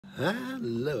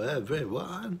Hello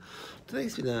everyone.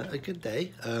 Today's been a good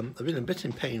day. I've been a bit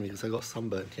in pain because I got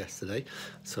sunburnt yesterday,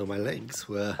 so my legs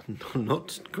were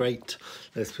not great,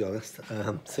 let's be honest.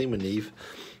 Same with Eve.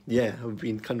 Yeah, I've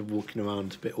been kind of walking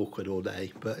around a bit awkward all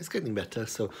day, but it's getting better,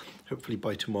 so hopefully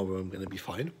by tomorrow I'm going to be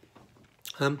fine.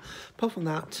 Apart from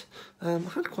that, I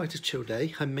had quite a chill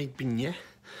day. I made bignè,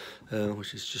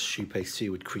 which is just choux pastry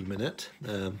with cream in it.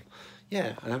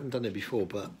 Yeah, I haven't done it before,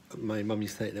 but my mum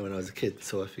used to make them when I was a kid,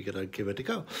 so I figured I'd give it a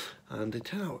go. And they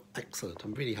turned out excellent.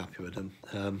 I'm really happy with them.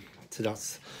 So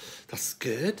that's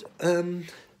good.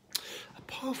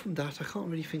 Apart from that, I can't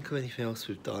really think of anything else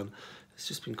we've done. It's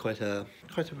just been quite a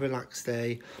relaxed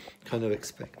day, kind of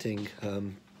expecting.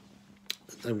 I'm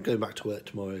going back to work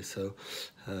tomorrow, so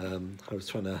I was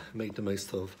trying to make the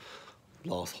most of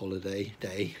last holiday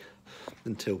day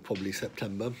until probably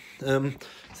September. So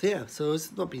yeah, so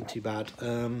it's not been too bad.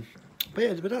 But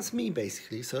yeah, but that's me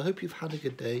basically. So I hope you've had a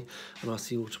good day, and I'll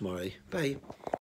see you all tomorrow. Bye.